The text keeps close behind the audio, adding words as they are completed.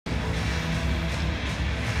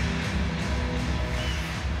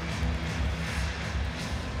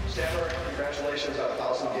Stammer, congratulations on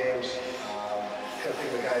 1,000 games. Couldn't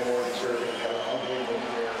think of a guy more deserving. Had an unbelievable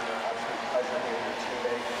career. Absolute pleasure being your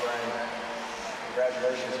teammate, friend.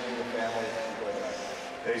 Congratulations to you and the family. Enjoy the night.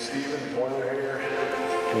 Hey, Steven, Boiler here.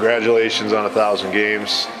 Congratulations on 1,000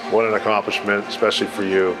 games. What an accomplishment, especially for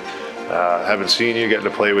you. Having seen you, getting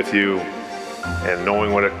to play with you, and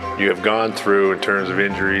knowing what you have gone through in terms of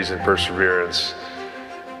injuries and perseverance.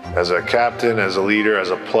 As a captain, as a leader, as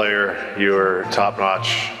a player, you're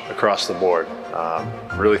top-notch across the board.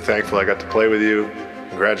 Really thankful I got to play with you.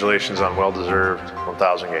 Congratulations on well-deserved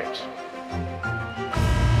 1,000 games.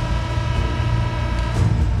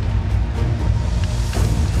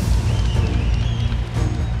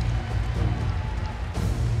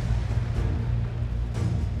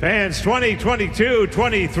 Fans,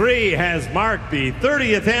 2022-23 has marked the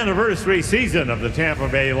 30th anniversary season of the Tampa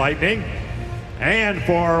Bay Lightning. And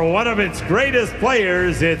for one of its greatest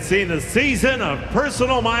players, it's seen a season of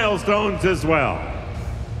personal milestones as well.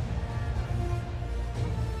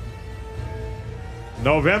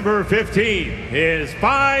 November 15, his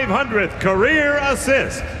 500th career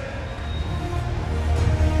assist.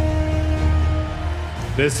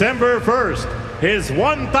 December 1st, his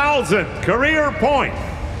 1,000th career point.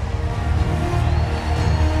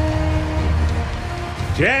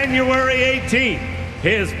 January 18th,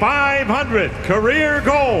 his 500th career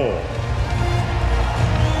goal.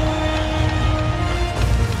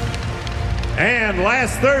 And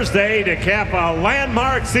last Thursday, to cap a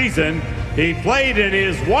landmark season, he played in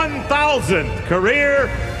his 1,000th career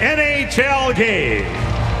NHL game.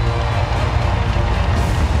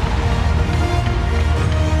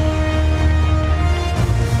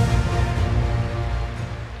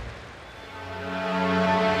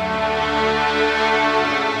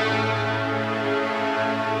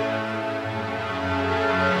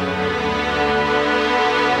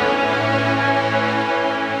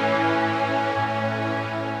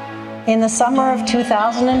 In the summer of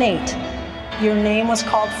 2008, your name was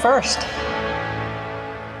called first.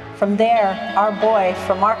 From there, our boy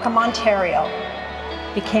from Markham, Ontario,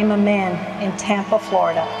 became a man in Tampa,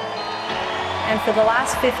 Florida. And for the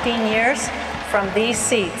last 15 years, from these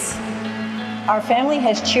seats, our family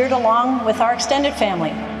has cheered along with our extended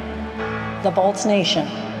family, the Bolts Nation.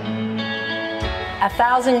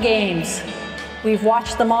 1,000 games, we've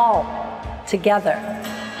watched them all together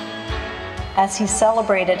as he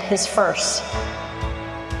celebrated his first,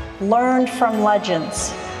 learned from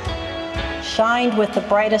legends, shined with the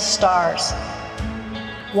brightest stars,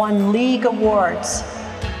 won league awards,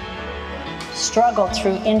 struggled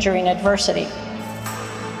through injury and adversity,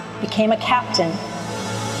 became a captain,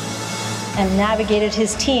 and navigated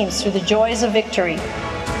his teams through the joys of victory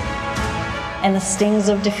and the stings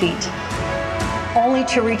of defeat, only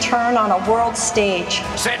to return on a world stage.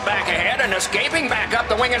 Sent back ahead and escaping back up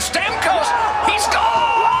the wing of Stamkos. He scores!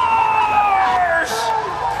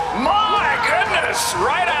 My goodness,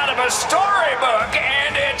 right out of a storybook,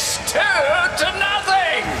 and it's 2-0.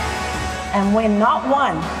 And win not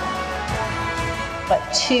one, but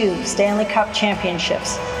 2 Stanley Cup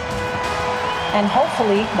championships. And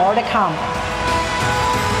hopefully more to come.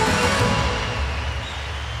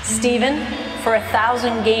 Steven, for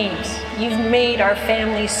 1,000 games, you've made our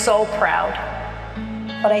family so proud.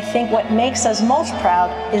 But I think what makes us most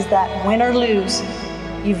proud is that win or lose,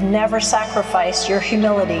 you've never sacrificed your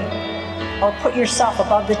humility or put yourself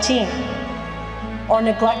above the team or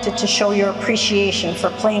neglected to show your appreciation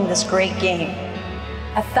for playing this great game.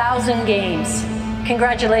 1,000 games.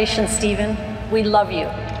 Congratulations, Steven. We love you.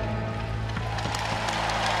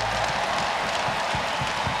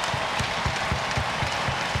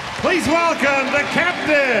 Please welcome the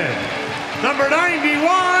captain, number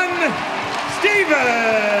 91,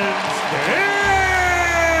 Steven Stamkos.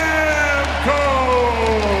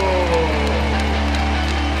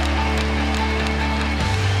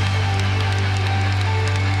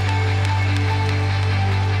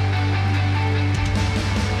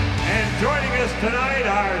 And joining us tonight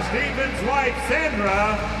are Steven's wife,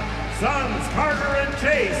 Sandra, sons Carter and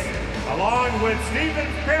Chase, along with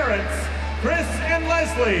Steven's parents, Chris and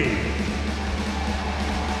Leslie.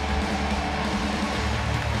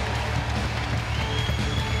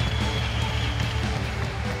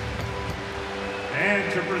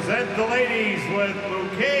 And to present the ladies with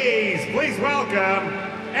bouquets, please welcome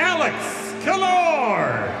Alex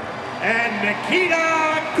Kalor and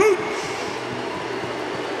Nikita Kuch.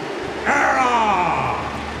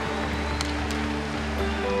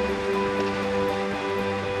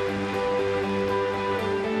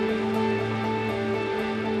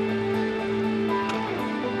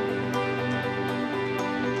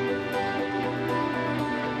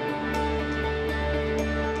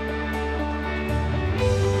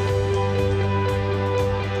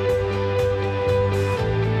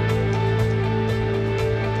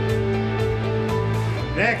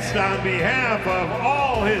 Next, on behalf of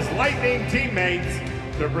all his Lightning teammates,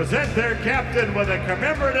 to present their captain with a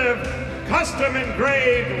commemorative,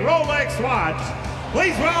 custom-engraved Rolex watch,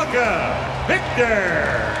 please welcome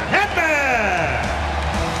Victor Hedman.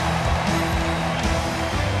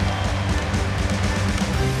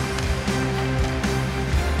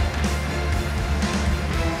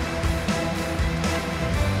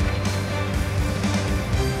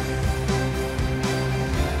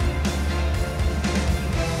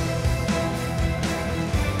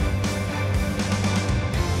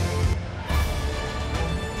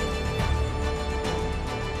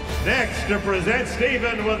 Next, to present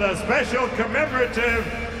Steven with a special commemorative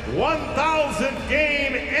 1,000th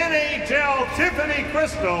game NHL Tiffany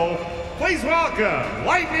Crystal, please welcome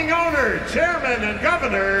Lightning owner, chairman, and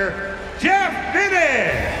governor, Jeff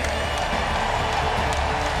Vinik.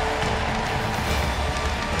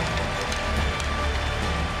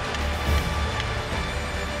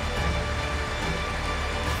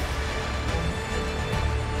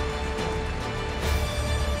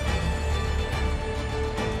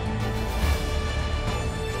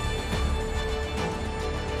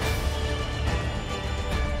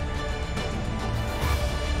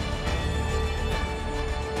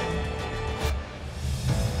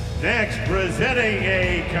 Next, presenting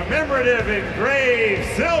a commemorative engraved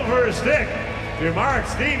silver stick to mark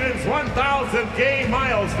Steven's 1,000th game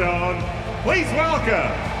milestone, please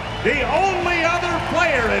welcome the only other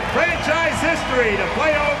player in franchise history to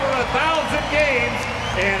play over 1,000 games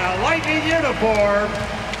in a Lightning uniform,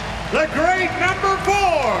 the great number 4,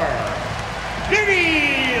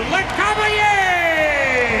 Vinny Lecavalier!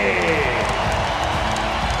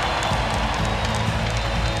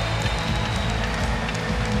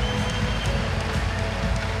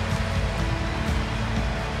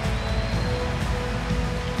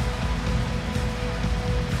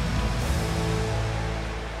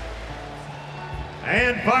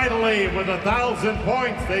 And finally, with 1,000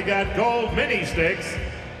 points, they got gold mini sticks.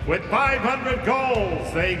 With 500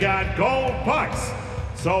 goals, they got gold pucks.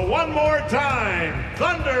 So one more time,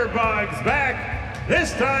 Thunderbugs back,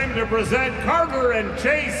 this time to present Carter and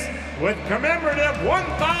Chase with commemorative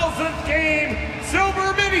 1,000th game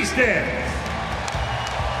silver mini sticks.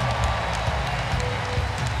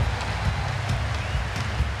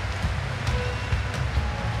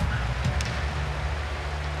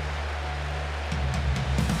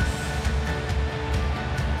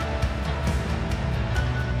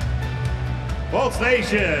 Bolts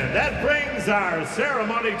Nation, that brings our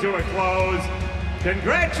ceremony to a close.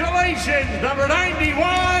 Congratulations, number 91,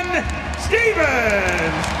 Steven